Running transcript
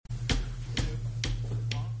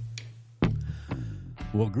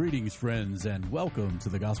Well, greetings, friends, and welcome to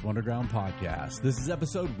the Gospel Underground Podcast. This is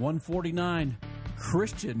episode 149,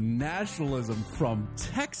 Christian Nationalism from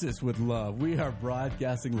Texas with Love. We are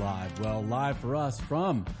broadcasting live. Well, live for us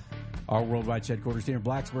from our worldwide headquarters here in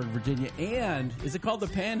Blacksburg, Virginia. And is it called the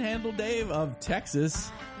Panhandle, Dave, of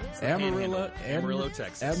Texas? Amarillo,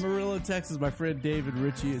 Texas. Amarillo, Texas. My friend David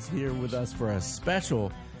Ritchie is here with us for a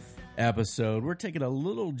special episode. We're taking a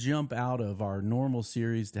little jump out of our normal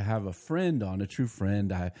series to have a friend on, a true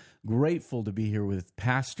friend. I'm grateful to be here with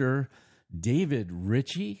Pastor David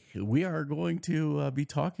Ritchie. We are going to be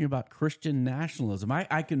talking about Christian nationalism.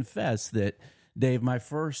 I confess that, Dave, my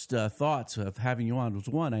first thoughts of having you on was,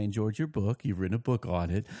 one, I enjoyed your book. You've written a book on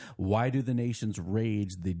it. Why Do the Nations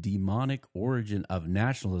Rage? The Demonic Origin of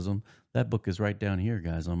Nationalism. That book is right down here,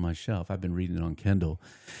 guys, on my shelf. I've been reading it on Kindle.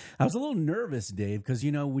 I was a little nervous, Dave, because,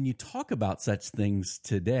 you know, when you talk about such things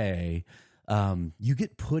today, you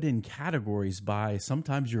get put in categories by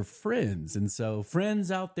sometimes your friends. And so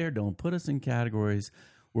friends out there, don't put us in categories.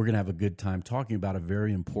 We're going to have a good time talking about a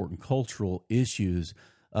very important cultural issues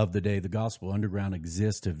of the day. The Gospel Underground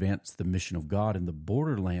exists to advance the mission of God in the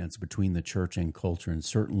borderlands between the church and culture, and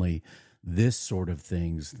certainly this sort of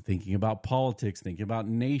things, thinking about politics, thinking about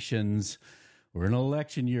nations. We're in an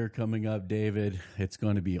election year coming up, David. It's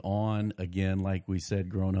going to be on again, like we said,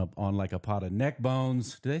 growing up, on like a pot of neck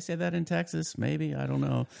bones. Do they say that in Texas? Maybe. I don't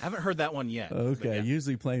know. I haven't heard that one yet. Okay. Yeah.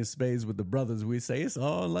 Usually playing spades with the brothers, we say it's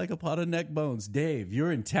on like a pot of neck bones. Dave,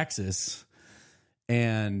 you're in Texas.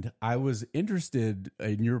 And I was interested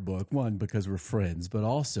in your book, one, because we're friends, but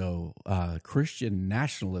also Christian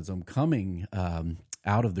nationalism coming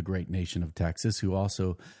out of the great nation of Texas, who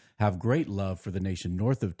also have great love for the nation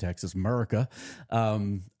north of Texas, America.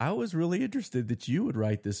 I was really interested that you would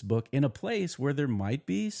write this book in a place where there might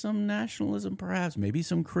be some nationalism, perhaps, maybe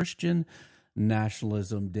some Christian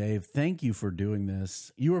nationalism. Dave, thank you for doing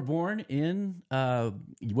this. You were born in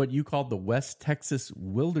what you called the West Texas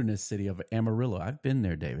wilderness city of Amarillo. I've been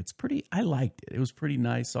there, Dave. It's pretty, I liked it. It was pretty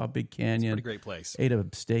nice. Saw a big canyon. It's a pretty great place. Ate a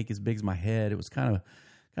steak as big as my head. It was kind of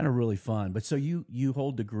really fun. But so you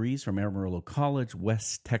hold degrees from Amarillo College,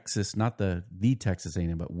 West Texas, not the Texas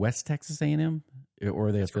A&M, but West Texas A&M, or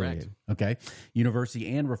are they That's affiliated? Correct. Okay.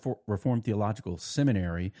 University and Reformed Theological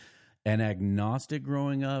Seminary. An agnostic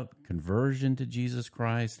growing up, conversion to Jesus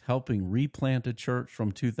Christ, helping replant a church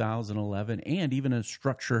from 2011, and even a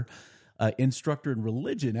instructor in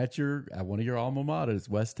religion at one of your alma maters,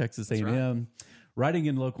 West Texas A&M. Right. Writing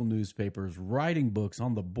in local newspapers, writing books,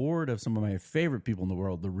 on the board of some of my favorite people in the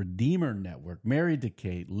world, the Redeemer Network, married to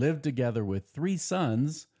Kate, lived together with 3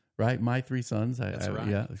 sons, right? My 3 sons. That's right.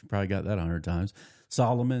 Yeah, probably got that 100 times.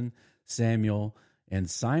 Solomon, Samuel, and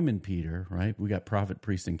Simon Peter, right? We got prophet,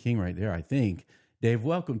 priest, and king right there, I think. Dave,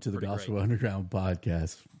 welcome to the Gospel Underground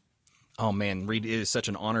Podcast. Oh, man, Reed, it is such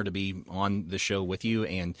an honor to be on the show with you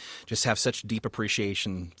and just have such deep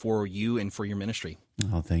appreciation for you and for your ministry.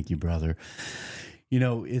 Oh, thank you, brother. You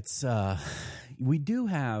know, it's Jesse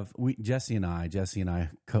and I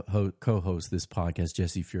co-host this podcast,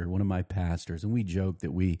 Jesse Fury, one of my pastors, and we joke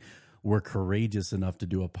that we were courageous enough to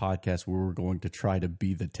do a podcast where we're going to try to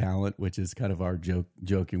be the talent, which is kind of our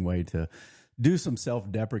joking way to do some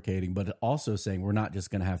self-deprecating, but also saying we're not just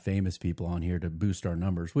going to have famous people on here to boost our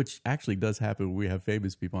numbers, which actually does happen when we have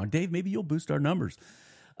famous people on. Dave, maybe you'll boost our numbers.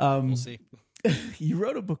 We'll see. You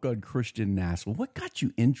wrote a book on Christian nationalism. What got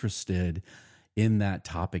you interested in that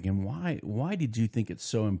topic, and why did you think it's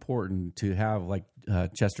so important to have, like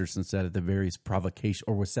Chesterton said, at the various provocation,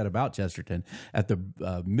 or was said about Chesterton, at the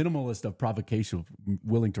minimalist of provocation,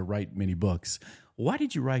 willing to write many books? Why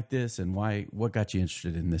did you write this, and what got you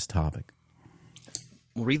interested in this topic?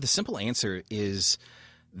 Well, Reed, the simple answer is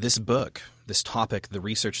this book, this topic, the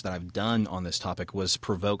research that I've done on this topic was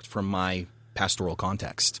provoked from my pastoral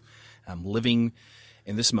context. Living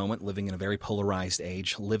in this moment, living in a very polarized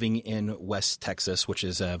age, living in West Texas, which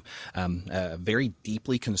is a very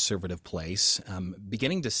deeply conservative place,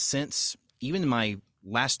 beginning to sense, even in my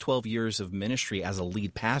last 12 years of ministry as a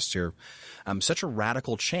lead pastor, such a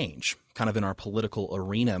radical change kind of in our political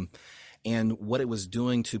arena and what it was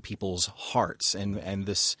doing to people's hearts, and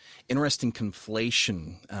this interesting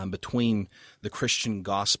conflation between the Christian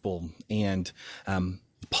gospel and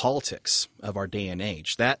politics of our day and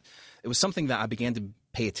age. That it was something that I began to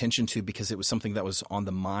pay attention to because it was something that was on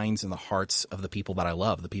the minds and the hearts of the people that I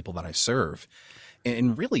love, the people that I serve.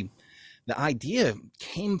 And really, the idea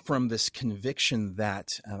came from this conviction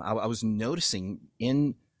that I was noticing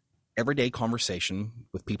in everyday conversation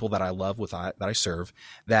with people that I love, that I serve,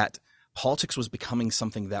 that politics was becoming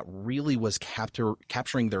something that really was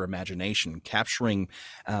capturing their imagination, capturing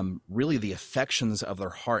really the affections of their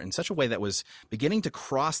heart in such a way that was beginning to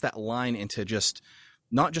cross that line into just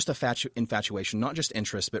not just infatuation, not just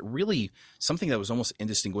interest, but really something that was almost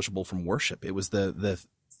indistinguishable from worship. It was the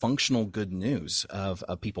functional good news of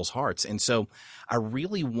people's hearts. And so I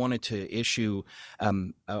really wanted to issue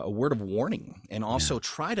a word of warning and also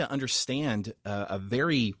try to understand a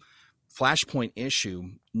very flashpoint issue,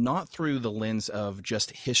 not through the lens of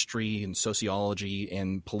just history and sociology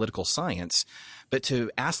and political science, but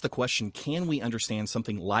to ask the question, can we understand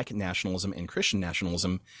something like nationalism and Christian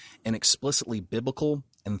nationalism in explicitly biblical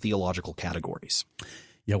and theological categories?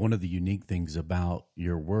 Yeah, one of the unique things about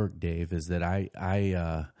your work, Dave, is that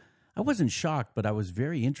I wasn't shocked, but I was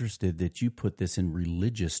very interested that you put this in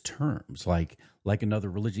religious terms, like another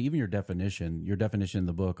religion. Even your definition in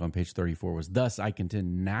the book on page 34 was, thus I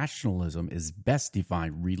contend nationalism is best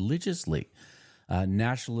defined religiously.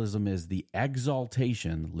 Nationalism is the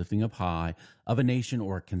exaltation, lifting up high, of a nation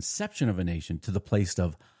or a conception of a nation to the place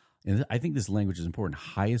of, and I think this language is important,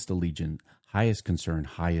 highest allegiance, highest concern,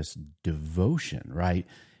 highest devotion, right?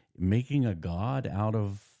 Making a god out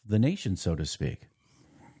of the nation, so to speak.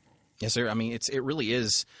 Yes, sir. I mean, it really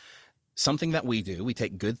is something that we do. We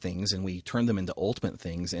take good things and we turn them into ultimate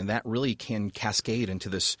things, and that really can cascade into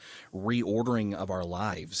this reordering of our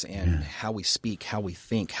lives and how we speak, how we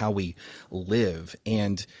think, how we live,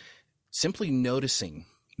 and simply noticing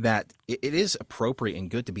that it is appropriate and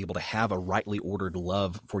good to be able to have a rightly ordered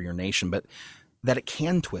love for your nation, but that it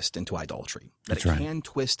can twist into idolatry, that That's it right. can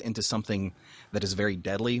twist into something that is very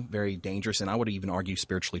deadly, very dangerous, and I would even argue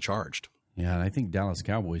spiritually charged. Yeah, and I think Dallas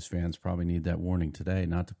Cowboys fans probably need that warning today,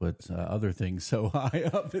 not to put other things so high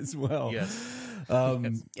up as well. Yes.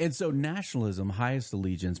 And so nationalism, highest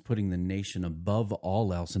allegiance, putting the nation above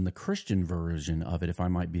all else, and the Christian version of it, if I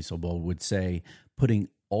might be so bold, would say putting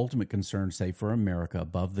ultimate concern, say, for America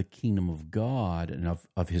above the kingdom of God and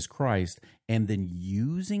of his Christ, and then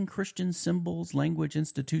using Christian symbols, language,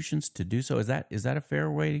 institutions to do so. Is that a fair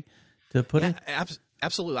way to put it?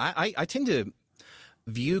 Absolutely. I tend to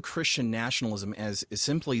view Christian nationalism as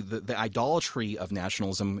simply the idolatry of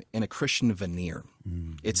nationalism in a Christian veneer.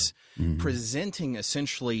 Mm-hmm. It's presenting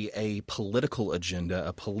essentially a political agenda,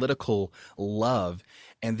 a political love,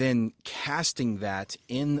 and then casting that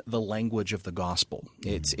in the language of the gospel.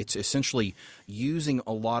 Mm-hmm. It's essentially using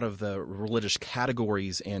a lot of the religious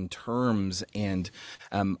categories and terms and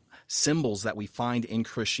symbols that we find in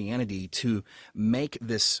Christianity to make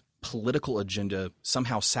this political agenda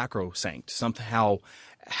somehow sacrosanct, somehow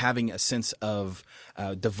having a sense of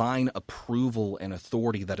divine approval and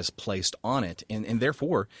authority that is placed on it. And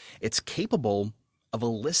therefore, it's capable of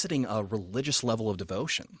eliciting a religious level of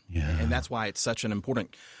devotion. Yeah. And that's why it's such an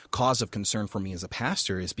important cause of concern for me as a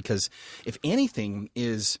pastor, is because if anything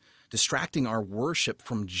is distracting our worship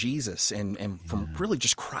from Jesus and from really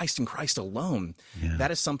just Christ and Christ alone,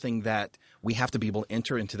 that is something that we have to be able to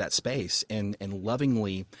enter into that space and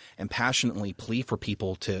lovingly and passionately plead for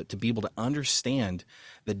people to be able to understand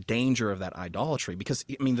the danger of that idolatry. Because,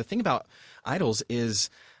 I mean, the thing about idols is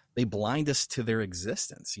they blind us to their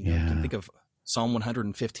existence. You can think of Psalm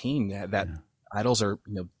 115, that idols are,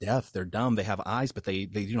 deaf, they're dumb, they have eyes, but they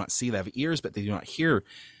do not see, they have ears, but they do not hear.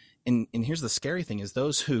 And here's the scary thing, is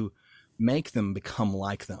those who make them become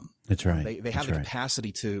like them. That's right. They have the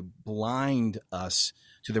capacity to blind us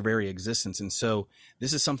to their very existence. And so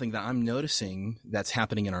this is something that I'm noticing that's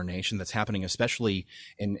happening in our nation, that's happening especially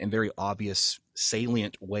in very obvious,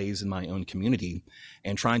 salient ways in my own community,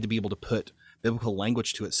 and trying to be able to put biblical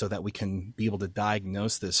language to it so that we can be able to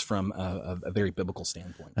diagnose this from a very biblical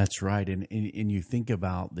standpoint. That's right. And you think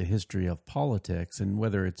about the history of politics, and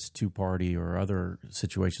whether it's two-party or other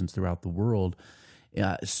situations throughout the world,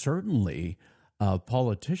 certainly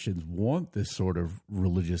politicians want this sort of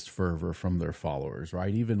religious fervor from their followers,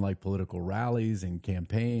 right? Even like political rallies and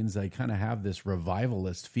campaigns, they kind of have this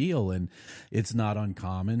revivalist feel, and it's not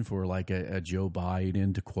uncommon for like a Joe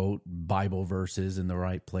Biden to quote Bible verses in the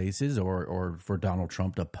right places, or for Donald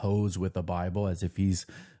Trump to pose with the Bible as if he's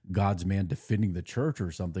God's man defending the church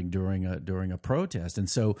or something during a protest. And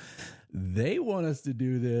so they want us to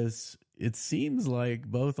do this. It seems like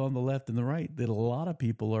both on the left and the right that a lot of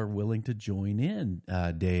people are willing to join in,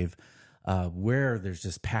 Dave, where there's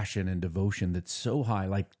just passion and devotion that's so high.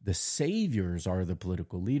 Like the saviors are the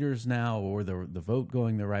political leaders now, or the vote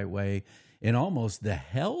going the right way, and almost the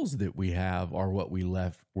hells that we have are what we're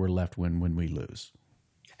left when we lose.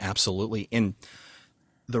 Absolutely. And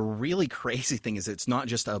the really crazy thing is it's not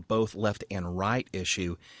just a both left and right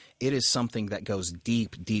issue. It is something that goes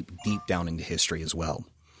deep, deep, deep down into history as well.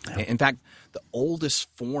 In fact, the oldest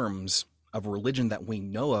forms of religion that we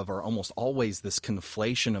know of are almost always this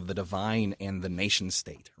conflation of the divine and the nation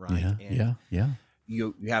state, right? Yeah.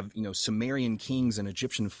 You have, Sumerian kings and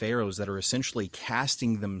Egyptian pharaohs that are essentially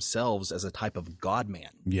casting themselves as a type of God-man.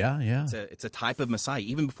 Yeah. It's a type of Messiah.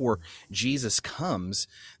 Even before Jesus comes,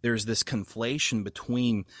 there's this conflation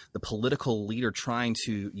between the political leader trying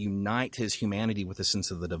to unite his humanity with a sense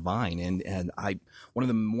of the divine. And one of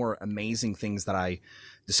the more amazing things that I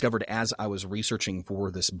discovered as I was researching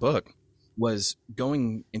for this book was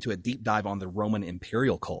going into a deep dive on the Roman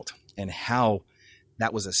imperial cult and how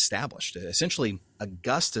that was established. Essentially,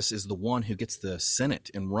 Augustus is the one who gets the Senate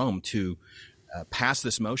in Rome to pass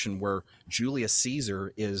this motion where Julius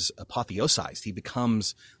Caesar is apotheosized. He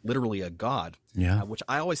becomes literally a god, which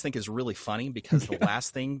I always think is really funny because the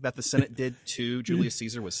last thing that the Senate did to Julius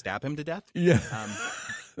Caesar was stab him to death. Yeah.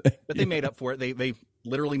 But they made up for it. They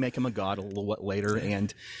literally make him a god a little bit later.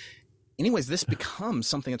 And anyways, this becomes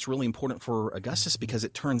something that's really important for Augustus because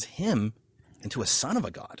it turns him into a son of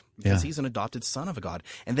a god, because he's an adopted son of a god.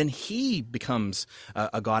 And then he becomes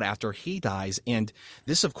a god after he dies. And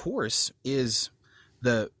this, of course, is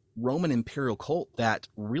the Roman imperial cult that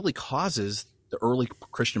really causes the early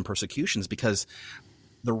Christian persecutions, because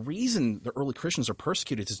the reason the early Christians are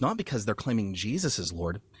persecuted is not because they're claiming Jesus is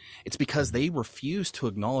Lord. It's because they refuse to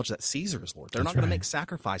acknowledge that Caesar is Lord. They're not going to make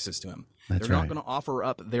sacrifices to him. They're not going to offer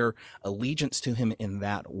up their allegiance to him in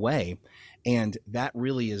that way. And that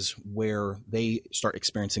really is where they start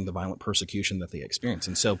experiencing the violent persecution that they experience.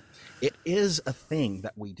 And so it is a thing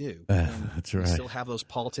that we do. That's right. We still have those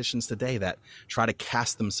politicians today that try to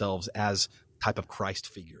cast themselves as type of Christ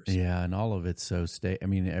figures. Yeah, and all of it's so I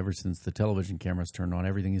mean, ever since the television cameras turned on,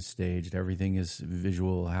 everything is staged, everything is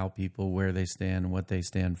visual, how people, where they stand, what they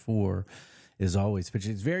stand for is always, but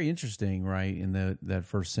it's very interesting, right? In that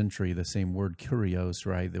first century, the same word kurios,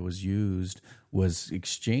 right, that was used was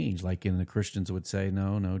exchanged. Like in the Christians would say,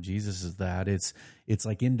 no, Jesus is that. It's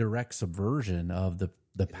like indirect subversion of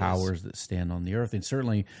the powers that stand on the earth. And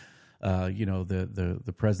certainly,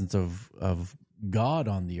 the presence of God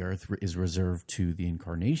on the earth is reserved to the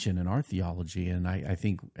incarnation in our theology. And I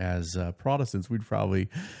think as Protestants, we'd probably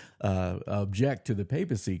object to the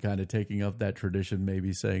papacy kind of taking up that tradition,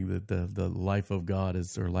 maybe saying that the life of God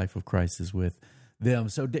or life of Christ is with them.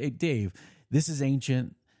 So Dave, this is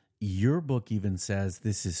ancient. Your book even says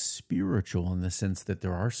this is spiritual in the sense that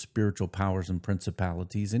there are spiritual powers and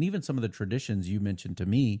principalities. And even some of the traditions you mentioned to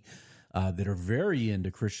me that are very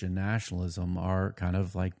into Christian nationalism are kind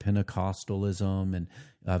of like Pentecostalism and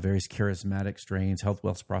various charismatic strains, health,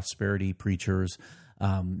 wealth, prosperity preachers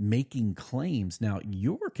making claims. Now,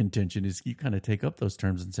 your contention is you kind of take up those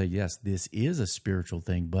terms and say, yes, this is a spiritual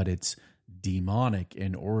thing, but it's demonic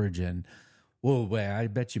in origin. Whoa, boy, I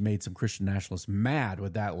bet you made some Christian nationalists mad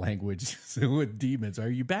with that language with demons. Are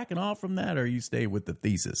you backing off from that, or are you staying with the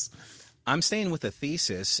thesis? I'm staying with the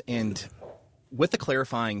thesis, and with the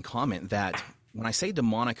clarifying comment that when I say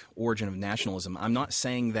demonic origin of nationalism, I'm not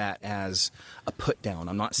saying that as a put down.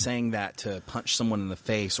 I'm not saying that to punch someone in the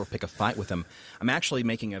face or pick a fight with them. I'm actually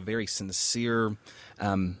making a very sincere,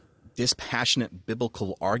 dispassionate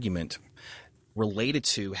biblical argument related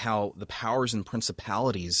to how the powers and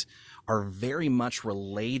principalities are very much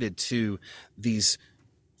related to these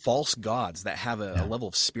false gods that have a level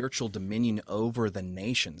of spiritual dominion over the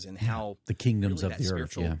nations, and how the kingdoms really of the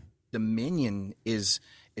earth, dominion is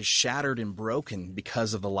shattered and broken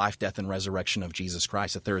because of the life, death, and resurrection of Jesus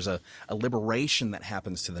Christ, that there's a liberation that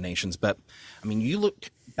happens to the nations. But, I mean, you look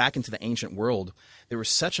back into the ancient world, there was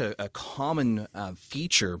such a common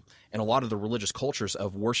feature in a lot of the religious cultures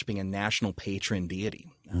of worshiping a national patron deity.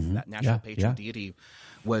 That national patron deity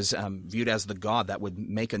was viewed as the god that would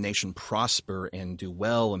make a nation prosper and do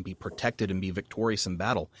well and be protected and be victorious in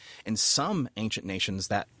battle. In some ancient nations,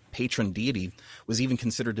 that patron deity was even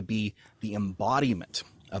considered to be the embodiment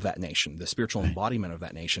of that nation, the spiritual embodiment of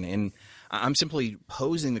that nation. And I'm simply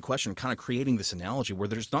posing the question, kind of creating this analogy where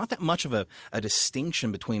there's not that much of a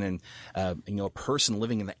distinction between a person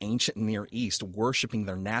living in the ancient Near East worshiping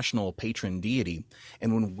their national patron deity,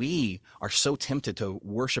 and when we are so tempted to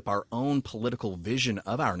worship our own political vision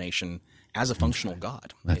of our nation as a functional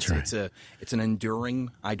god. That's right. It's an enduring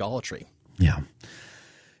idolatry. Yeah.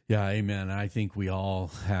 Yeah, amen. I think we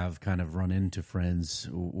all have kind of run into friends,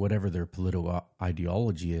 whatever their political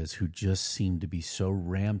ideology is, who just seem to be so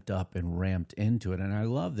ramped up and ramped into it. And I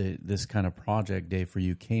love that this kind of project, Dave, for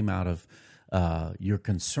you came out of your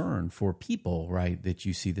concern for people, right, that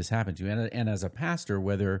you see this happen to. And as a pastor,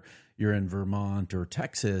 whether you're in Vermont or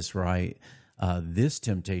Texas, right, this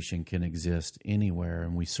temptation can exist anywhere,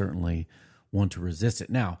 and we certainly want to resist it.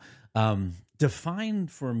 Now, Define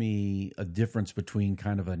for me a difference between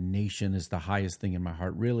kind of a nation is the highest thing in my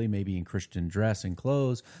heart, really, maybe in Christian dress and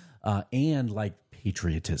clothes, and like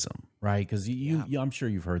patriotism, right? Because I'm sure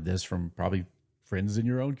you've heard this from probably friends in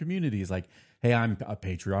your own communities, like, "Hey, I'm a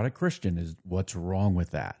patriotic Christian. Is what's wrong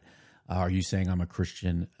with that? Are you saying I'm a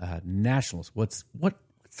Christian nationalist? What's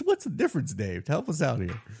the difference, Dave? Help us out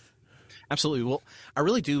here." Absolutely. Well, I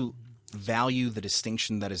really do value the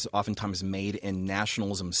distinction that is oftentimes made in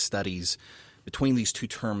nationalism studies between these two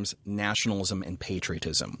terms, nationalism and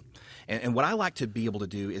patriotism. And what I like to be able to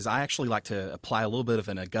do is I actually like to apply a little bit of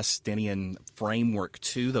an Augustinian framework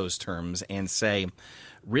to those terms and say,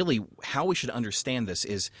 really, how we should understand this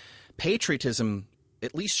is patriotism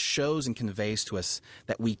at least shows and conveys to us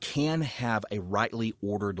that we can have a rightly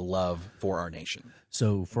ordered love for our nation.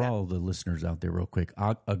 So for all the listeners out there real quick,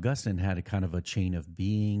 Augustine had a kind of a chain of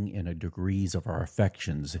being and a degrees of our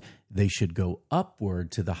affections. They should go upward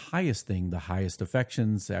to the highest thing, the highest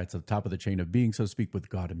affections. That's at the top of the chain of being, so to speak, with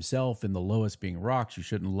God himself, and the lowest being rocks. You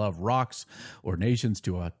shouldn't love rocks or nations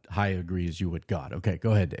to a high degree as you would God. Okay,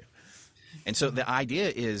 go ahead, Dave. And so the idea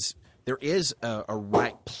is there is a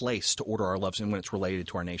right place to order our loves and when it's related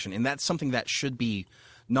to our nation. And that's something that should be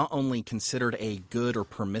not only considered a good or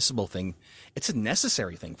permissible thing, it's a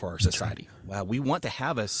necessary thing for our society. Right. We want to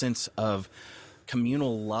have a sense of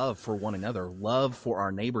communal love for one another, love for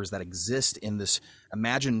our neighbors that exist in this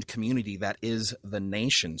imagined community that is the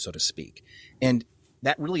nation, so to speak. And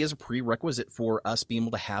that really is a prerequisite for us being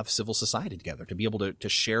able to have civil society together, to be able to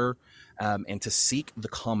share and to seek the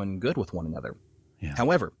common good with one another. Yeah.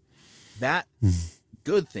 However, that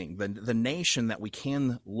good thing, the nation that we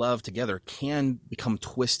can love together, can become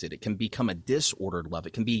twisted. It can become a disordered love.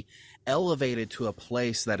 It can be elevated to a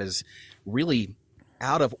place that is really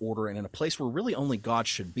out of order and in a place where really only God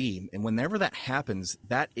should be. And whenever that happens,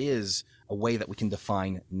 that is a way that we can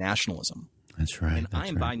define nationalism. That's right. And I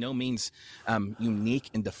am by no means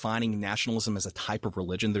unique in defining nationalism as a type of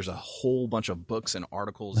religion. There's a whole bunch of books and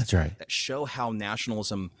articles that show how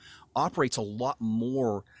nationalism operates a lot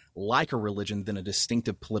more like a religion than a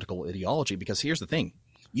distinctive political ideology. Because here's the thing.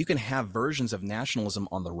 You can have versions of nationalism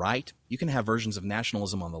on the right. You can have versions of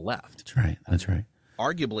nationalism on the left. That's right. That's right.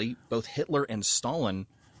 Arguably, both Hitler and Stalin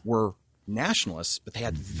were nationalists, but they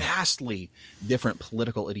had vastly different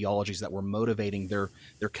political ideologies that were motivating their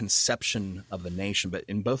conception of the nation. But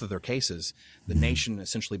in both of their cases, the nation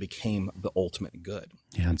essentially became the ultimate good.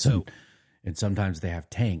 Yeah, and sometimes they have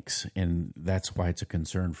tanks, and that's why it's a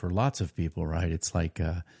concern for lots of people, right? It's like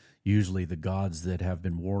usually the gods that have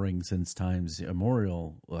been warring since times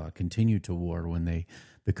immemorial continue to war when they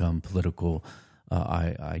become political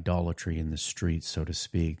idolatry in the streets, so to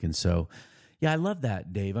speak. And so, yeah, I love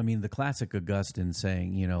that, Dave. I mean, the classic Augustine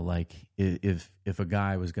saying, like if a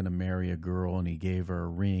guy was going to marry a girl and he gave her a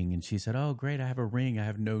ring and she said, "Oh, great, I have a ring. I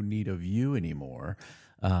have no need of you anymore."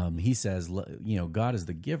 He says, God is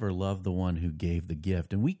the giver. Love the one who gave the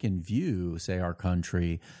gift. And we can view, say, our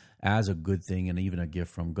country as a good thing and even a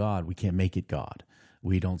gift from God. We can't make it God.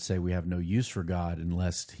 We don't say we have no use for God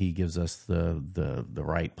unless he gives us the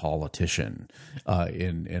right politician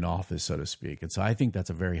in office, so to speak. And so I think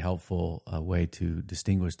that's a very helpful way to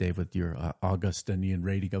distinguish, Dave, with your Augustinian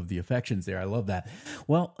rating of the affections there. I love that.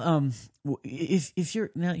 Well, if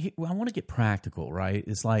you're now, I want to get practical, right?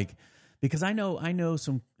 It's like, because I know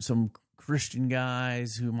some Christian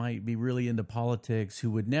guys who might be really into politics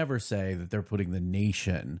who would never say that they're putting the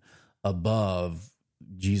nation above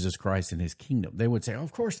Jesus Christ and his kingdom. They would say, "Oh,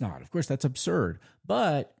 of course not. Of course, that's absurd."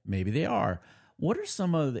 But maybe they are. What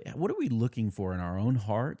are we looking for in our own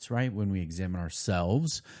hearts, right? When we examine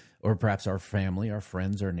ourselves, or perhaps our family, our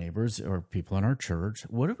friends, our neighbors, or people in our church?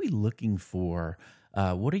 What are we looking for?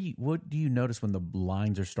 What do you notice when the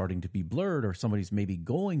lines are starting to be blurred, or somebody's maybe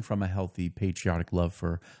going from a healthy patriotic love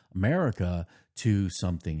for America to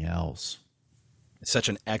something else? It's such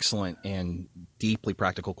an excellent and deeply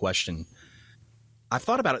practical question. I've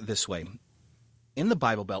thought about it this way. In the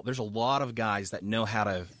Bible Belt, there's a lot of guys that know how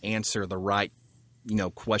to answer the right,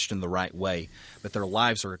 question the right way, but their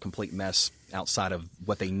lives are a complete mess outside of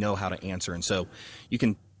what they know how to answer. And so you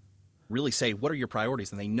can really say, what are your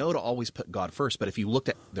priorities? And they know to always put God first. But if you looked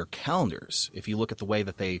at their calendars, if you look at the way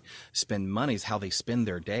that they spend monies, how they spend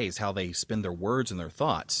their days, how they spend their words and their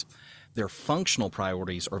thoughts, their functional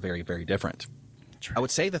priorities are very, very different. Right. I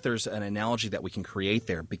would say that there's an analogy that we can create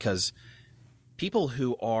there, because people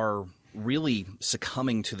who are really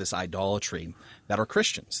succumbing to this idolatry, that are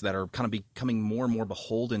Christians, that are kind of becoming more and more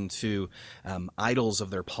beholden to idols of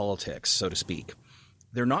their politics, so to speak,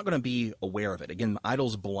 they're not going to be aware of it. Again,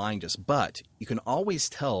 idols blind us, but you can always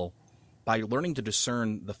tell by learning to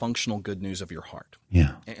discern the functional good news of your heart.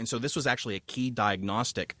 Yeah. And so this was actually a key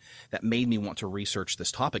diagnostic that made me want to research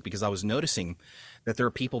this topic, because I was noticing that there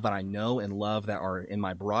are people that I know and love that are in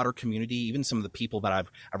my broader community, even some of the people that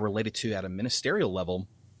I've related to at a ministerial level,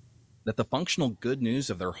 that the functional good news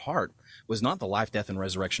of their heart was not the life, death, and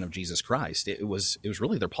resurrection of Jesus Christ. It was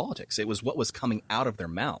really their politics. It was what was coming out of their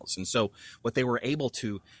mouths. And so what they were able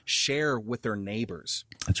to share with their neighbors,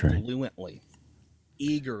 that's right, fluently,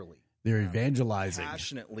 eagerly, they're evangelizing.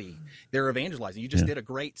 Passionately. They're evangelizing. You just did a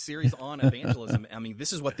great series on evangelism. I mean,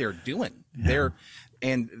 this is what they're doing.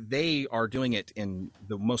 They are doing it in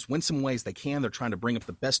the most winsome ways they can. They're trying to bring up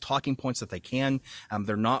the best talking points that they can.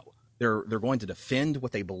 They're going to defend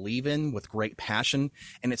what they believe in with great passion.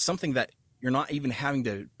 And it's something that you're not even having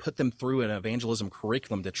to put them through an evangelism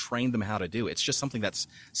curriculum to train them how to do. It's just something that's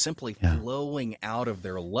simply flowing out of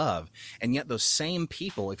their love. And yet those same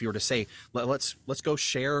people, if you were to say, let's go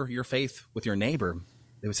share your faith with your neighbor,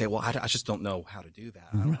 they would say, well, I just don't know how to do that.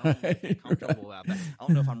 I don't feel comfortable about that. I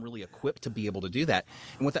don't know if I'm really equipped to be able to do that.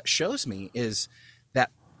 And what that shows me is that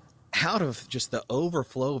out of just the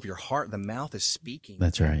overflow of your heart, the mouth is speaking.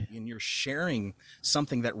 That's right. And you're sharing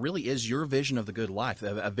something that really is your vision of the good life,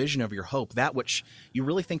 a vision of your hope, that which you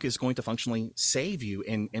really think is going to functionally save you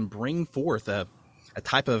and bring forth a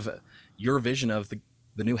type of your vision of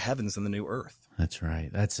the new heavens and the new earth. That's right.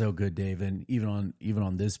 That's so good, Dave. And even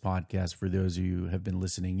on this podcast, for those of you who have been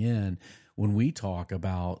listening in, when we talk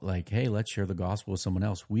about like, hey, let's share the gospel with someone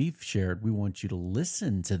else, we want you to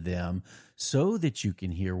listen to them so that you can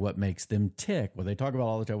hear what makes them tick, what they talk about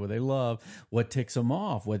all the time, what they love, what ticks them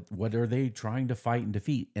off, what are they trying to fight and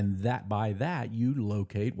defeat. And that by that, you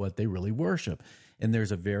locate what they really worship. And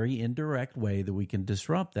there's a very indirect way that we can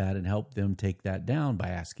disrupt that and help them take that down by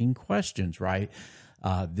asking questions, right?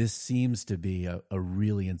 This seems to be a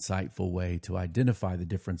really insightful way to identify the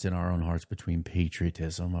difference in our own hearts between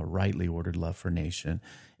patriotism, a rightly ordered love for nation,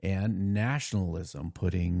 and nationalism,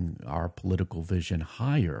 putting our political vision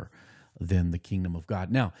higher than the kingdom of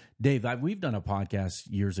God. Now, Dave, we've done a podcast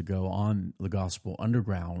years ago on the Gospel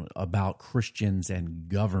Underground about Christians and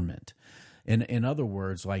government. In other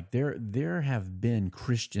words, like there have been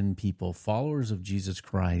Christian people, followers of Jesus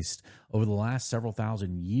Christ, over the last several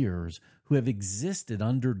thousand years who have existed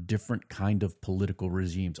under different kind of political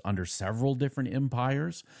regimes, under several different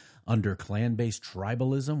empires, under clan-based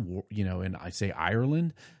tribalism, and I say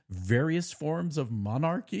Ireland, various forms of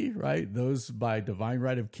monarchy, right? Those by divine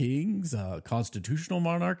right of kings, constitutional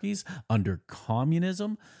monarchies, under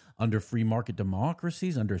communism, under free market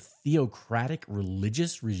democracies, under theocratic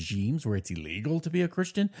religious regimes where it's illegal to be a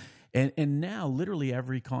Christian. And now literally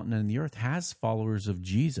every continent in the earth has followers of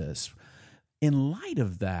Jesus. In light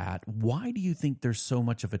of that, why do you think there's so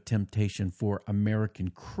much of a temptation for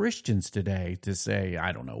American Christians today to say,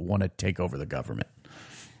 I don't know, want to take over the government?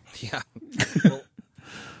 Yeah. Well,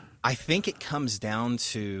 I think it comes down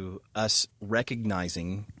to us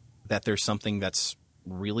recognizing that there's something that's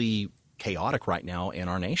really chaotic right now in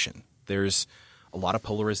our nation. There's a lot of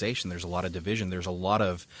polarization. There's a lot of division. There's a lot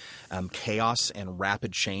of chaos and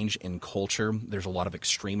rapid change in culture. There's a lot of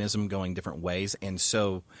extremism going different ways. And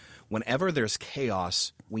so whenever there's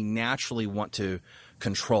chaos, we naturally want to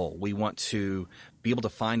control. We want to be able to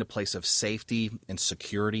find a place of safety and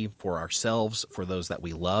security for ourselves, for those that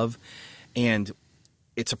we love. And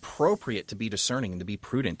it's appropriate to be discerning and to be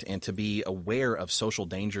prudent and to be aware of social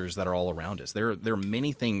dangers that are all around us. There are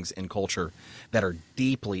many things in culture that are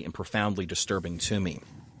deeply and profoundly disturbing to me.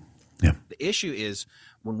 Yeah. The issue is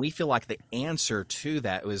when we feel like the answer to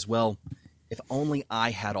that is, well, if only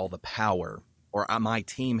I had all the power or my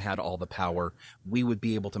team had all the power, we would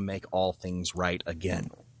be able to make all things right again.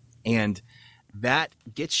 And that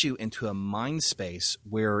gets you into a mind space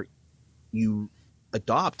where you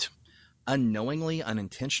adopt unknowingly,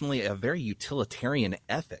 unintentionally, a very utilitarian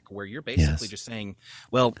ethic where you're basically just saying,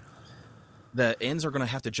 well, the ends are going to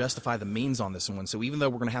have to justify the means on this one. So even though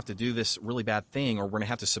we're going to have to do this really bad thing, or we're going to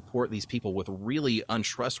have to support these people with really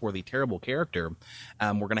untrustworthy, terrible character,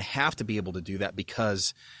 we're going to have to be able to do that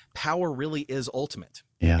because power really is ultimate.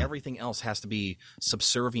 Yeah. Everything else has to be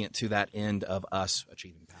subservient to that end of us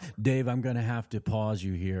achieving power. Dave, I'm going to have to pause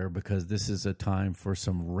you here because this is a time for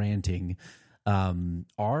some ranting.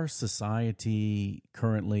 Our society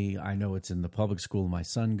currently, I know it's in the public school my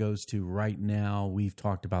son goes to right now. We've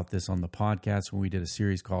talked about this on the podcast when we did a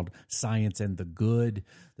series called Science and the Good,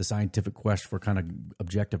 the scientific quest for kind of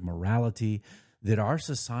objective morality. that our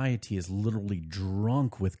society is literally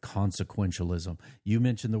drunk with consequentialism. You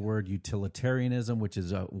mentioned the word utilitarianism, which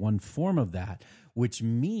is one form of that, which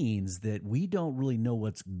means that we don't really know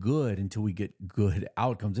what's good until we get good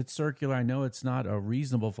outcomes. It's circular. I know it's not a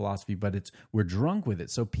reasonable philosophy, but we're drunk with it.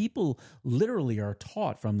 So people literally are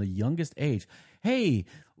taught from the youngest age, hey,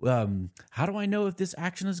 how do I know if this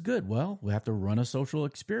action is good? Well, we have to run a social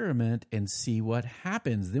experiment and see what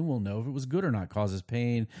happens. Then we'll know if it was good or not. Causes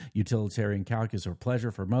pain, utilitarian calculus, or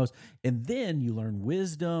pleasure for most. And then you learn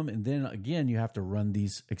wisdom. And then again, you have to run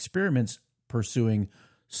these experiments pursuing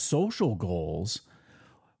social goals,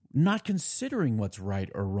 not considering what's right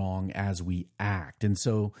or wrong as we act. And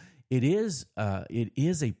so it is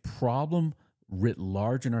a problem writ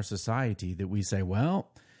large in our society that we say, well,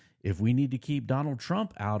 if we need to keep Donald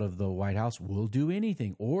Trump out of the White House, we'll do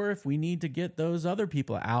anything. Or if we need to get those other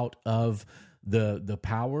people out of the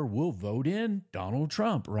power, we'll vote in Donald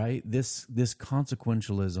Trump, right? This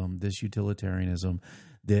consequentialism, this utilitarianism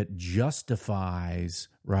that justifies,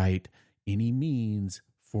 right, any means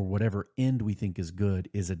for whatever end we think is good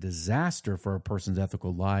is a disaster for a person's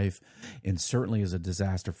ethical life and certainly is a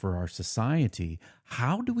disaster for our society.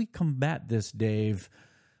 How do we combat this, Dave?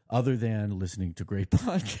 Other than listening to great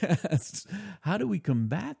podcasts, how do we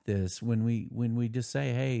combat this when we just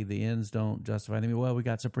say, "Hey, the ends don't justify them"? Well, we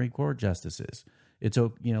got Supreme Court justices. It's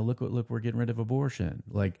look, we're getting rid of abortion.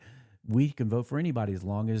 Like, we can vote for anybody as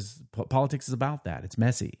long as politics is about that. It's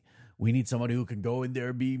messy. We need somebody who can go in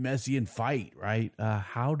there, be messy, and fight. Right?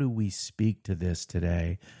 How do we speak to this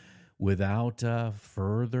today without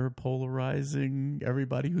further polarizing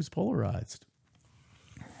everybody who's polarized?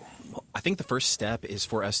 I think the first step is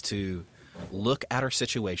for us to look at our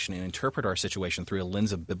situation and interpret our situation through a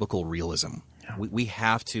lens of biblical realism. Yeah. We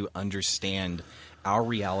have to understand our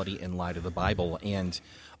reality in light of the Bible. And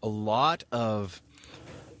a lot of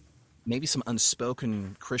maybe some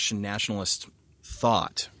unspoken Christian nationalist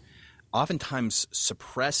thought oftentimes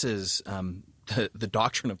suppresses the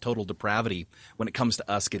doctrine of total depravity when it comes to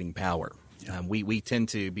us getting power. Yeah. We tend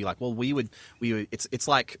to be like, well, we would it's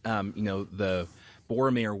like the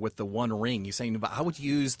Boromir with the one ring. He's saying, I would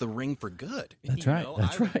use the ring for good. That's right.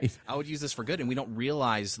 That's right. I would use this for good. And we don't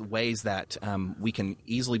realize the ways that we can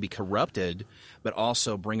easily be corrupted, but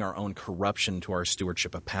also bring our own corruption to our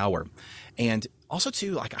stewardship of power. And also,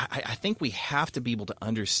 too, like I think we have to be able to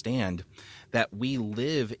understand that we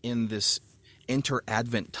live in this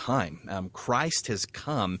inter-Advent time. Christ has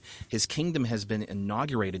come. His kingdom has been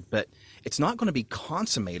inaugurated, but it's not going to be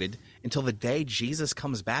consummated until the day Jesus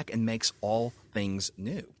comes back and makes all things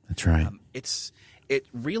new. That's right. It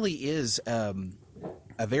really is a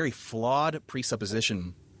very flawed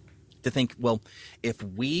presupposition to think, well, if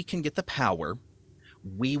we can get the power,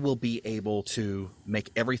 we will be able to make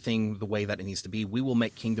everything the way that it needs to be. We will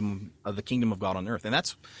make the kingdom of God on earth. And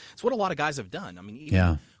that's what a lot of guys have done. I mean,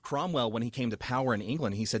 even Cromwell, when he came to power in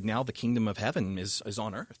England, he said, now the kingdom of heaven is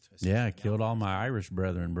on earth. Killed all my Irish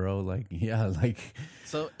brethren, bro.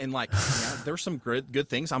 There's some good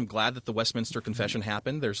things. I'm glad that the Westminster Confession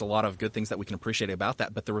happened. There's a lot of good things that we can appreciate about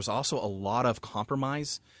that. But there was also a lot of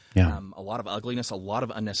compromise, a lot of ugliness, a lot of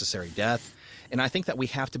unnecessary death. And I think that we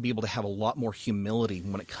have to be able to have a lot more humility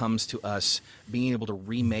when it comes to us being able to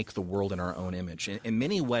remake the world in our own image. In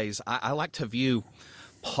many ways, I like to view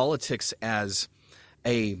politics as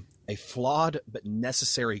a flawed but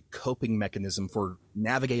necessary coping mechanism for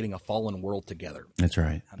navigating a fallen world together. That's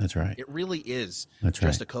right. That's right. It really is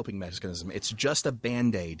just a coping mechanism. It's just a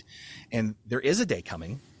Band-Aid. And there is a day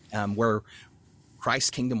coming where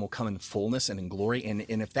Christ's kingdom will come in fullness and in glory. And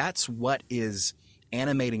if that's what is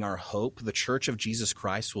animating our hope, the Church of Jesus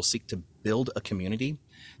Christ will seek to build a community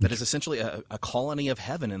that is essentially a colony of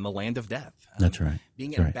heaven in the land of death. That's right.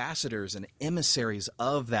 Being ambassadors and emissaries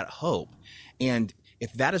of that hope. And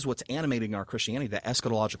if that is what's animating our Christianity, that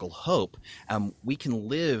eschatological hope, we can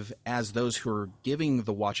live as those who are giving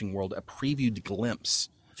the watching world a previewed glimpse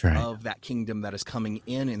of that kingdom that is coming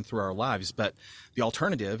in and through our lives. But the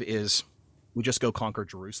alternative is we just go conquer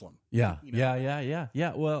Jerusalem. Yeah.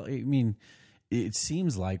 Well, I mean, it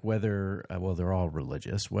seems like whether, they're all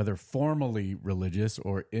religious, whether formally religious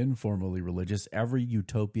or informally religious, every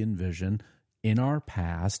utopian vision in our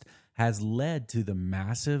past has led to the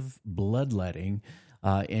massive bloodletting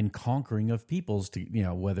and conquering of peoples, to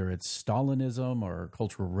whether it's Stalinism or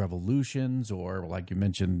cultural revolutions or, like you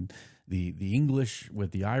mentioned, the English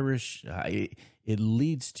with the Irish. It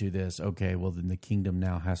leads to this. Okay, well then the kingdom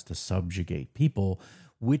now has to subjugate people,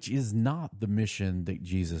 which is not the mission that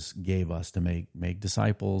Jesus gave us, to make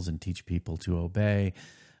disciples and teach people to obey.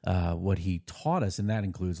 what he taught us, and that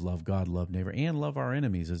includes love God, love neighbor, and love our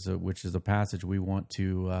enemies, which is a passage we want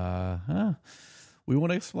to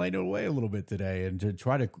explain it away a little bit today, and to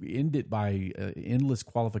try to end it by endless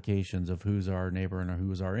qualifications of who's our neighbor and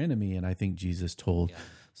who's our enemy. And I think Jesus told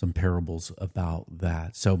some parables about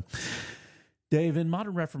that. So, Dave, in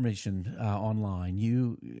Modern Reformation online,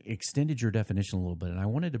 you extended your definition a little bit, and I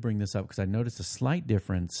wanted to bring this up because I noticed a slight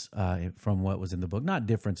difference from what was in the book. Not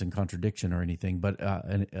difference in contradiction or anything, but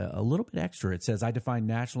a little bit extra. It says, I define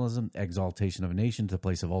nationalism, exaltation of a nation to the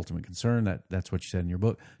place of ultimate concern. That's what you said in your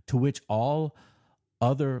book, to which all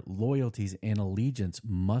other loyalties and allegiance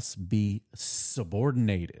must be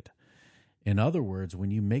subordinated. In other words,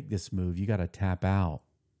 when you make this move, you got to tap out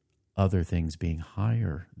other things being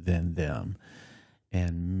higher than them.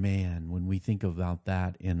 And man, when we think about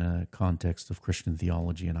that in a context of Christian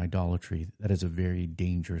theology and idolatry, that is a very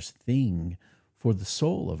dangerous thing for the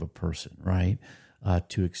soul of a person, right?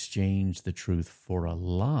 To exchange the truth for a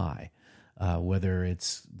lie, whether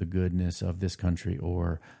it's the goodness of this country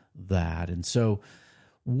or that. And so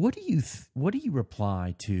what do you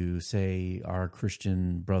reply to, say, our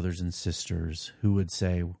Christian brothers and sisters who would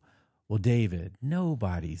say, well, David,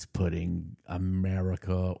 nobody's putting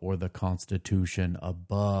America or the Constitution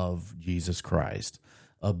above Jesus Christ,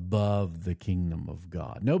 above the kingdom of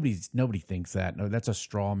God. Nobody thinks that. No, that's a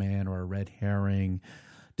straw man or a red herring.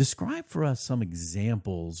 Describe for us some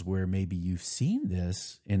examples where maybe you've seen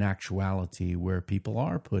this in actuality, where people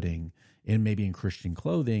are putting, maybe in Christian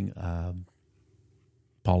clothing,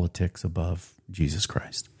 politics above Jesus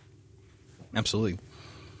Christ. Absolutely.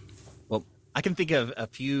 Well, I can think of a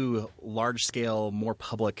few large-scale, more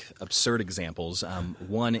public, absurd examples.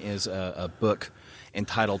 One is a book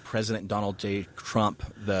entitled President Donald J. Trump,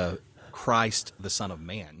 the Christ, the Son of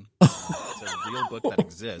Man. It's a real book that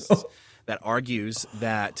exists that argues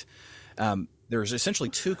that there's essentially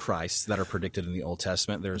two Christs that are predicted in the Old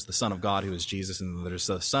Testament. There's the Son of God, who is Jesus, and there's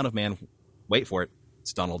the Son of Man, wait for it,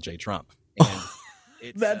 it's Donald J. Trump.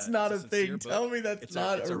 And that's not a thing. Book. Tell me it's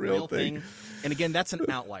not a real thing. And again, that's an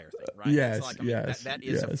outlier thing, right? Yes, that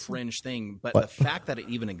is a fringe thing. But the fact that it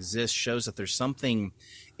even exists shows that there's something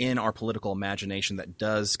in our political imagination that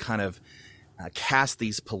does kind of cast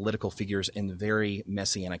these political figures in very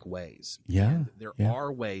messianic ways. Yeah. And there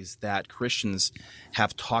are ways that Christians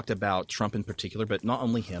have talked about Trump in particular, but not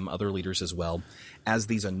only him, other leaders as well, as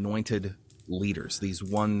these anointed leaders, these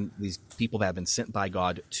people that have been sent by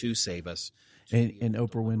God to save us. And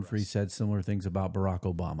Oprah Winfrey said similar things about Barack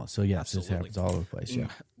Obama. So yes, absolutely. This happens all over the place. Yeah.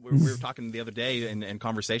 We were talking the other day in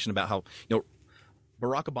conversation about how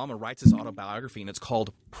Barack Obama writes his autobiography, and it's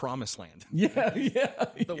called Promised Land.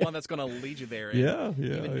 The one that's going to lead you there.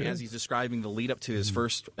 And as he's describing the lead up to his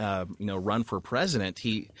first run for president,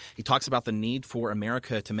 he talks about the need for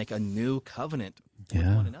America to make a new covenant with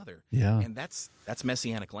one another. And that's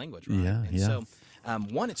messianic language, right? So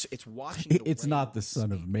one, it's washing. It's not the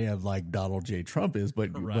Son of Man like Donald J. Trump is,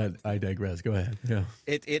 but I digress. Go ahead. Yeah,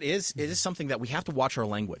 it is something that we have to watch our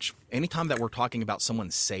language. Anytime that we're talking about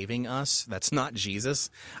someone saving us, that's not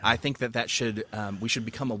Jesus. I think that should we should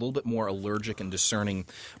become a little bit more allergic and discerning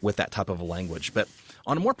with that type of a language. But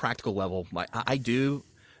on a more practical level, like I do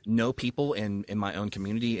know people in my own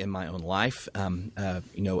community, in my own life, a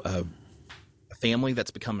family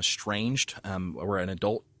that's become estranged, or an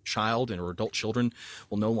adult child or adult children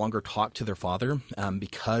will no longer talk to their father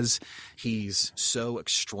because he's so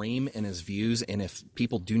extreme in his views, and if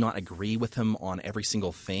people do not agree with him on every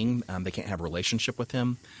single thing, they can't have a relationship with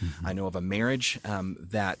him. I know of a marriage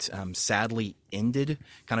that sadly ended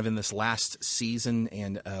kind of in this last season,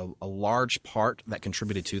 and a large part that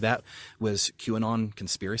contributed to that was QAnon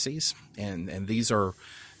conspiracies, and these are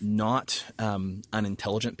not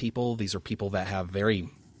unintelligent people. These are people that have very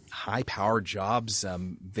high-powered jobs,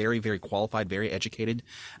 very, very qualified, very educated,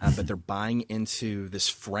 but they're buying into this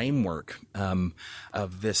framework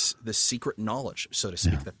of this secret knowledge, so to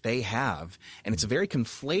speak, that they have, and it's very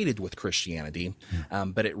conflated with Christianity,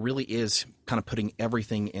 but it really is kind of putting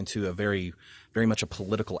everything into a very, very much a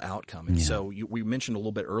political outcome. And so we mentioned a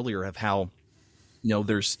little bit earlier of how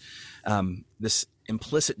there's this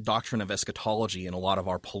implicit doctrine of eschatology in a lot of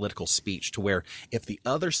our political speech, to where if the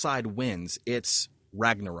other side wins, it's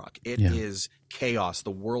Ragnarok. It is chaos.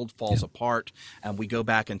 The world falls apart, and we go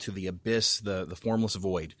back into the abyss, the formless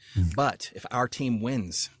void. But if our team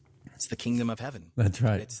wins, That's the kingdom of heaven. That's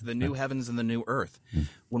right. It's the new heavens and the new earth.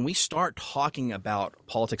 When we start talking about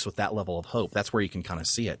politics with that level of hope, that's where you can kind of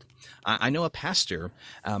see it. I know a pastor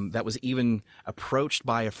that was even approached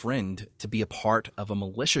by a friend to be a part of a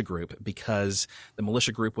militia group because the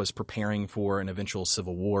militia group was preparing for an eventual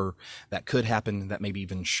civil war that could happen, that maybe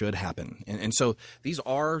even should happen. And so these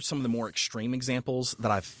are some of the more extreme examples that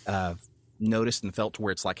I've noticed and felt, to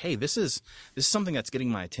where it's like, hey, this is something that's getting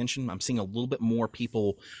my attention. I'm seeing a little bit more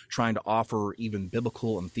people trying to offer even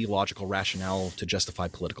biblical and theological rationale to justify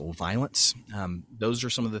political violence. Those are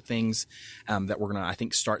some of the things that we're going to, I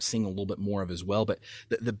think, start seeing a little bit more of as well. But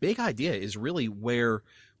the big idea is really where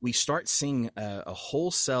we start seeing a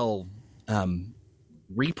wholesale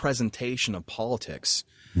representation of politics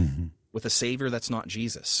with a savior that's not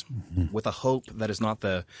Jesus, with a hope that is not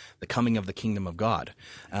the coming of the kingdom of God,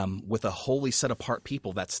 with a holy set apart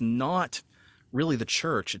people that's not really the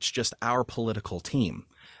church, it's just our political team.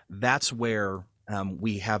 That's where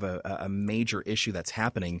we have a major issue that's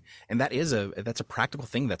happening, and that's a practical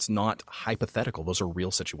thing that's not hypothetical. Those are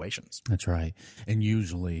real situations. That's right. And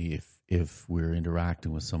usually if we're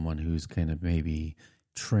interacting with someone who's kind of maybe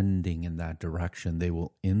trending in that direction, they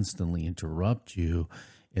will instantly interrupt you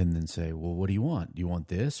and then say, well, what do you want? Do you want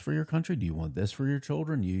this for your country? Do you want this for your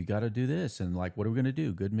children? You got to do this. And like, what are we going to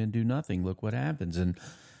do? Good men do nothing. Look what happens. And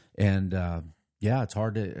yeah, it's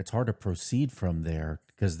hard to proceed from there,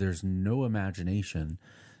 because there's no imagination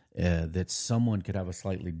that someone could have a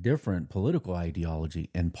slightly different political ideology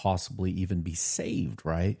and possibly even be saved,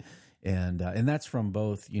 right? And that's from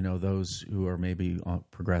both, those who are maybe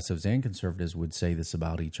progressives and conservatives would say this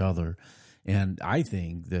about each other. And I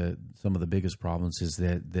think that some of the biggest problems is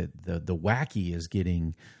that the wacky is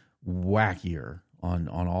getting wackier on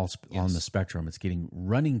the spectrum. It's getting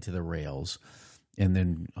running to the rails, and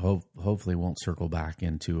then hopefully won't circle back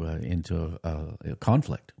into a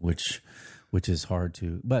conflict, which is hard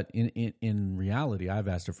to. But in reality, I've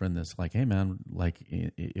asked a friend this, like, hey man, like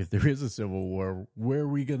if there is a civil war, where are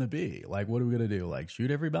we going to be? Like, what are we going to do? Like, shoot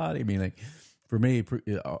everybody? I mean, like, for me,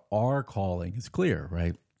 our calling is clear,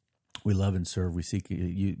 right? We love and serve. We seek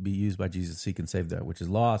be used by Jesus, seek and save that which is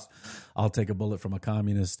lost. I'll take a bullet from a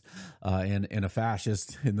communist and a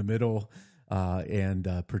fascist in the middle, and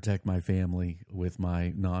protect my family with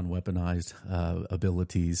my non-weaponized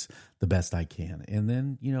abilities the best I can. And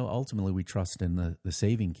then, ultimately we trust in the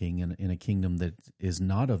saving King, in a kingdom that is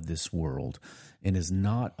not of this world and is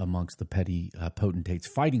not amongst the petty potentates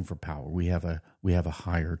fighting for power. We have a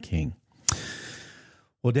higher King.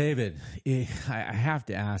 Well, David, I have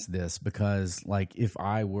to ask this, because, like, if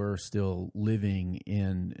I were still living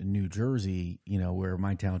in New Jersey, where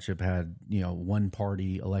my township had, one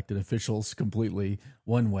party elected officials completely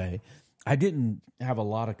one way, I didn't have a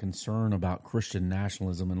lot of concern about Christian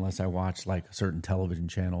nationalism unless I watched, like, certain television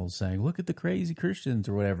channels saying, look at the crazy Christians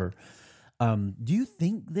or whatever. Do you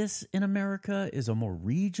think this in America is a more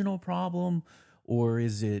regional problem? Or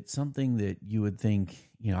is it something that you would think,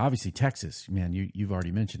 obviously Texas, man, you've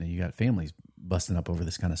already mentioned it. You got families busting up over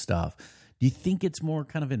this kind of stuff. Do you think it's more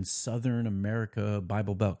kind of in Southern America,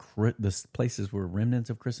 Bible Belt, the places where remnants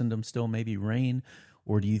of Christendom still maybe reign?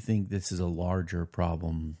 Or do you think this is a larger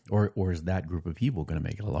problem, or is that group of people going to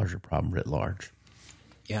make it a larger problem writ large?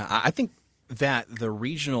 Yeah, I think that the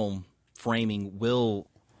regional framing will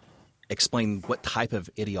explain what type of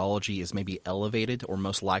ideology is maybe elevated or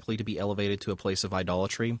most likely to be elevated to a place of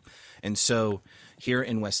idolatry. And so here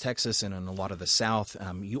in West Texas and in a lot of the South,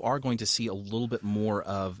 you are going to see a little bit more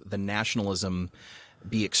of the nationalism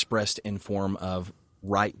be expressed in form of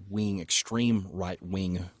right-wing, extreme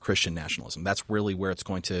right-wing Christian nationalism. That's really where it's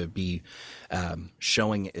going to be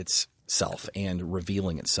showing itself and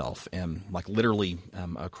revealing itself. And like literally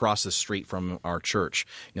across the street from our church,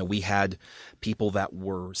 we had people that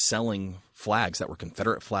were selling flags that were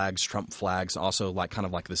Confederate flags, Trump flags, also like kind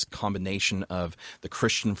of like this combination of the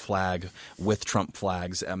Christian flag with Trump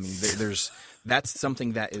flags. I mean, that's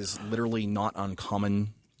something that is literally not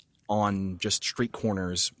uncommon on just street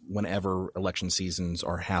corners whenever election seasons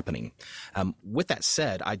are happening. With that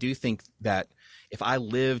said, I do think that if I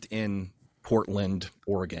lived in Portland,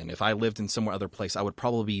 Oregon, if I lived in somewhere other place, I would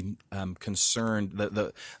probably be concerned that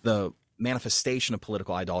the manifestation of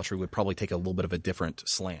political idolatry would probably take a little bit of a different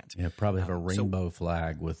slant. Yeah, probably have a rainbow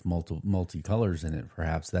flag with multicolors in it.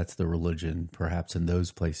 Perhaps that's the religion. Perhaps in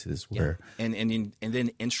those places where and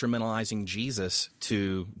then instrumentalizing Jesus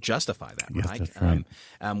to justify that, yes, right? That's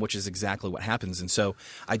right. Which is exactly what happens. And so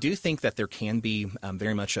I do think that there can be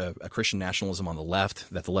very much a Christian nationalism on the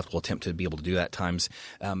left, that the left will attempt to be able to do that at times.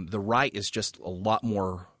 The right is just a lot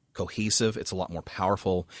more cohesive. It's a lot more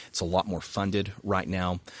powerful. It's a lot more funded right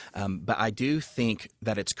now. But I do think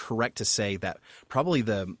that it's correct to say that probably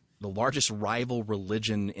the largest rival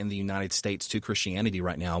religion in the United States to Christianity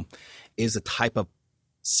right now is a type of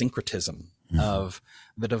syncretism of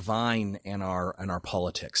the divine and our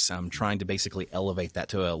politics. Trying to basically elevate that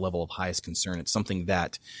to a level of highest concern. It's something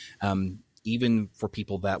that even for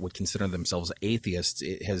people that would consider themselves atheists,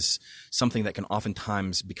 it has something that can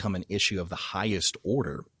oftentimes become an issue of the highest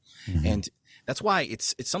order. And that's why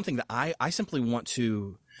it's something that I simply want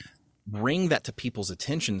to bring that to people's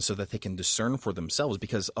attention so that they can discern for themselves.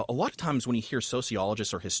 Because a lot of times when you hear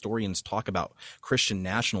sociologists or historians talk about Christian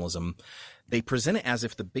nationalism, they present it as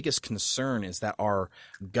if the biggest concern is that our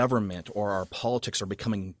government or our politics are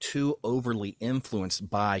becoming too overly influenced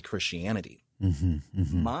by Christianity.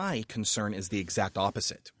 My concern is the exact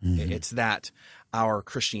opposite. It's that our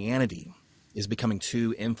Christianity is becoming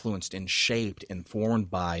too influenced and shaped and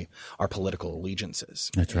formed by our political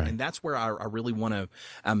allegiances. That's right. And that's where I really want to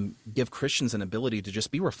give Christians an ability to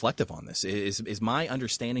just be reflective on this. Is my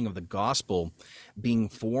understanding of the gospel being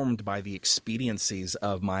formed by the expediencies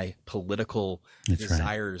of my political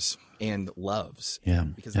desires and loves?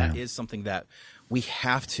 Because that is something that we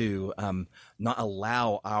have to not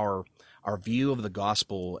allow our view of the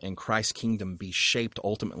gospel and Christ's kingdom be shaped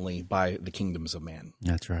ultimately by the kingdoms of man.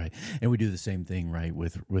 That's right. And we do the same thing, right,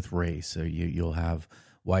 with race. So you'll have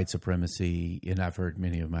white supremacy, and I've heard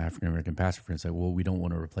many of my African-American pastor friends say, well, we don't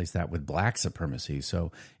want to replace that with black supremacy.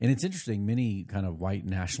 So, and it's interesting, many kind of white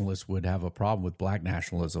nationalists would have a problem with black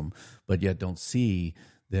nationalism, but yet don't see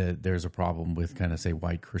that there's a problem with kind of, say,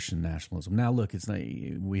 white Christian nationalism. Now, look, it's not,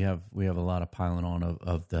 we have a lot of piling on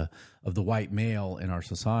of the white male in our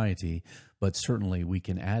society, but certainly we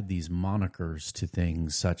can add these monikers to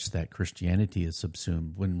things such that Christianity is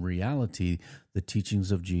subsumed, when in reality the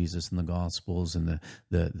teachings of Jesus and the Gospels and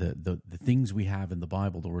the things we have in the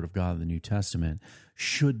Bible, the Word of God, the New Testament,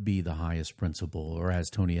 should be the highest principle. Or as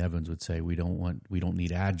Tony Evans would say, we don't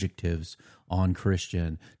need adjectives on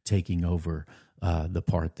Christian taking over the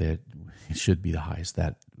part that should be the highest,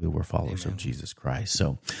 that we're followers of Jesus Christ.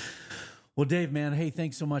 So, well, Dave, man, hey,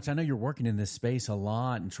 thanks so much. I know you're working in this space a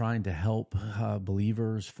lot and trying to help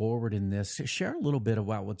believers forward in this. Share a little bit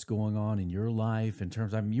about what's going on in your life in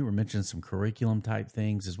terms of, you were mentioning some curriculum type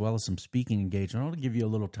things as well as some speaking engagement. I want to give you a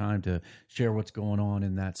little time to share what's going on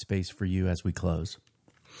in that space for you as we close.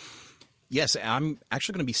 Yes, I'm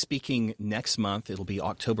actually going to be speaking next month. It'll be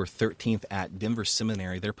October 13th at Denver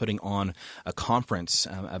Seminary. They're putting on a conference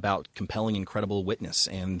about compelling and credible witness,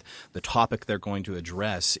 and the topic they're going to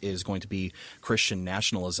address is going to be Christian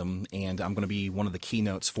nationalism, and I'm going to be one of the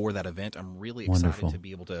keynotes for that event. I'm really excited to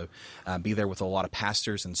be able to be there with a lot of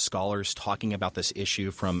pastors and scholars talking about this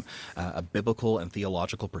issue from a biblical and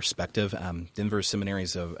theological perspective. Denver Seminary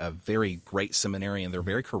is a very great seminary, and they're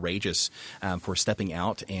very courageous for stepping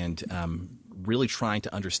out and really trying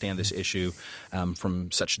to understand this issue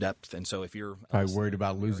from such depth. And so if you're probably worried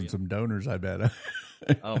about losing some donors, I bet.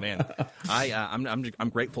 Oh man, I'm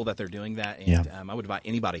grateful that they're doing that, and I would invite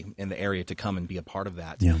anybody in the area to come and be a part of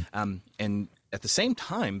that. And at the same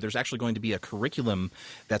time, there's actually going to be a curriculum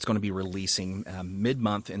that's going to be releasing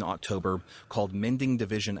mid-month in October called Mending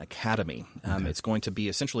Division Academy. It's going to be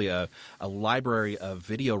essentially a library of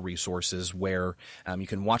video resources where you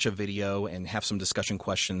can watch a video and have some discussion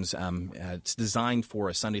questions. It's designed for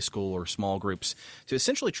a Sunday school or small groups to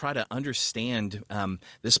essentially try to understand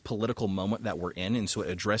this political moment that we're in. And so it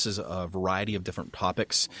addresses a variety of different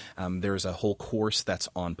topics. There's a whole course that's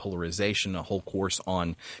on polarization, a whole course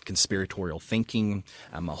on conspiratorial thinking,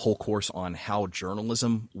 a whole course on how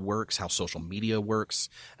journalism works, how social media works.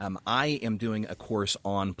 I am doing a course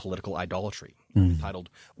on political idolatry entitled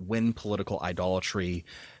When Political Idolatry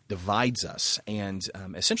Divides Us. And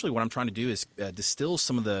essentially what I'm trying to do is distill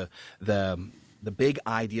some of the big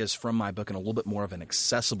ideas from my book in a little bit more of an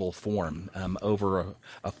accessible form over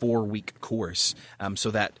a 4-week course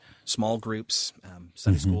so that small groups,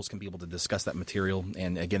 Sunday schools can be able to discuss that material.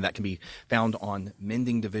 And again, that can be found on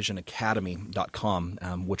mendingdivisionacademy.com,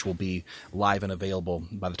 which will be live and available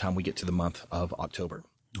by the time we get to the month of October.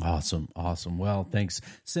 Awesome. Well, thanks.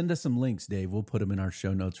 Send us some links, Dave. We'll put them in our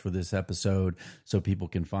show notes for this episode so people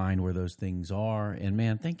can find where those things are. And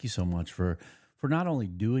man, thank you so much for not only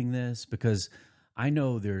doing this, because I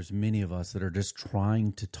know there's many of us that are just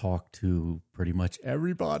trying to talk to pretty much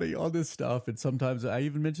everybody on this stuff. And sometimes I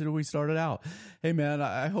even mentioned when we started out, hey, man,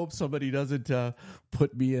 I hope somebody doesn't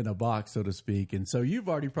put me in a box, so to speak. And so you've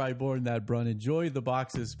already probably borne that brunt. Enjoy the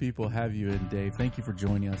boxes people have you in, Dave. Thank you for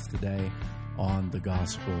joining us today on the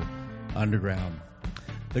Gospel Underground.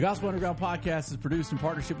 The Gospel Underground podcast is produced in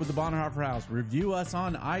partnership with the Bonhoeffer House. Review us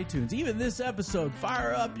on iTunes. Even this episode,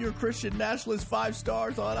 fire up your Christian Nationalist 5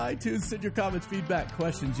 stars on iTunes. Send your comments, feedback,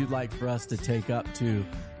 questions you'd like for us to take up to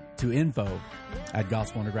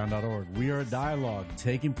info@gospelunderground.org. We are a dialogue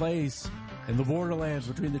taking place in the borderlands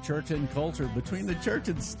between the church and culture, between the church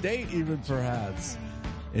and state even perhaps,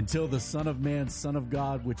 until the Son of Man, Son of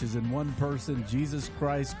God, which is in one person, Jesus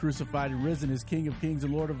Christ, crucified and risen, is King of Kings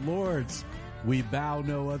and Lord of Lords. We bow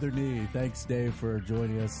no other knee. Thanks, Dave, for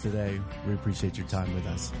joining us today. We appreciate your time with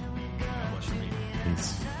us.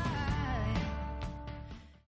 Peace.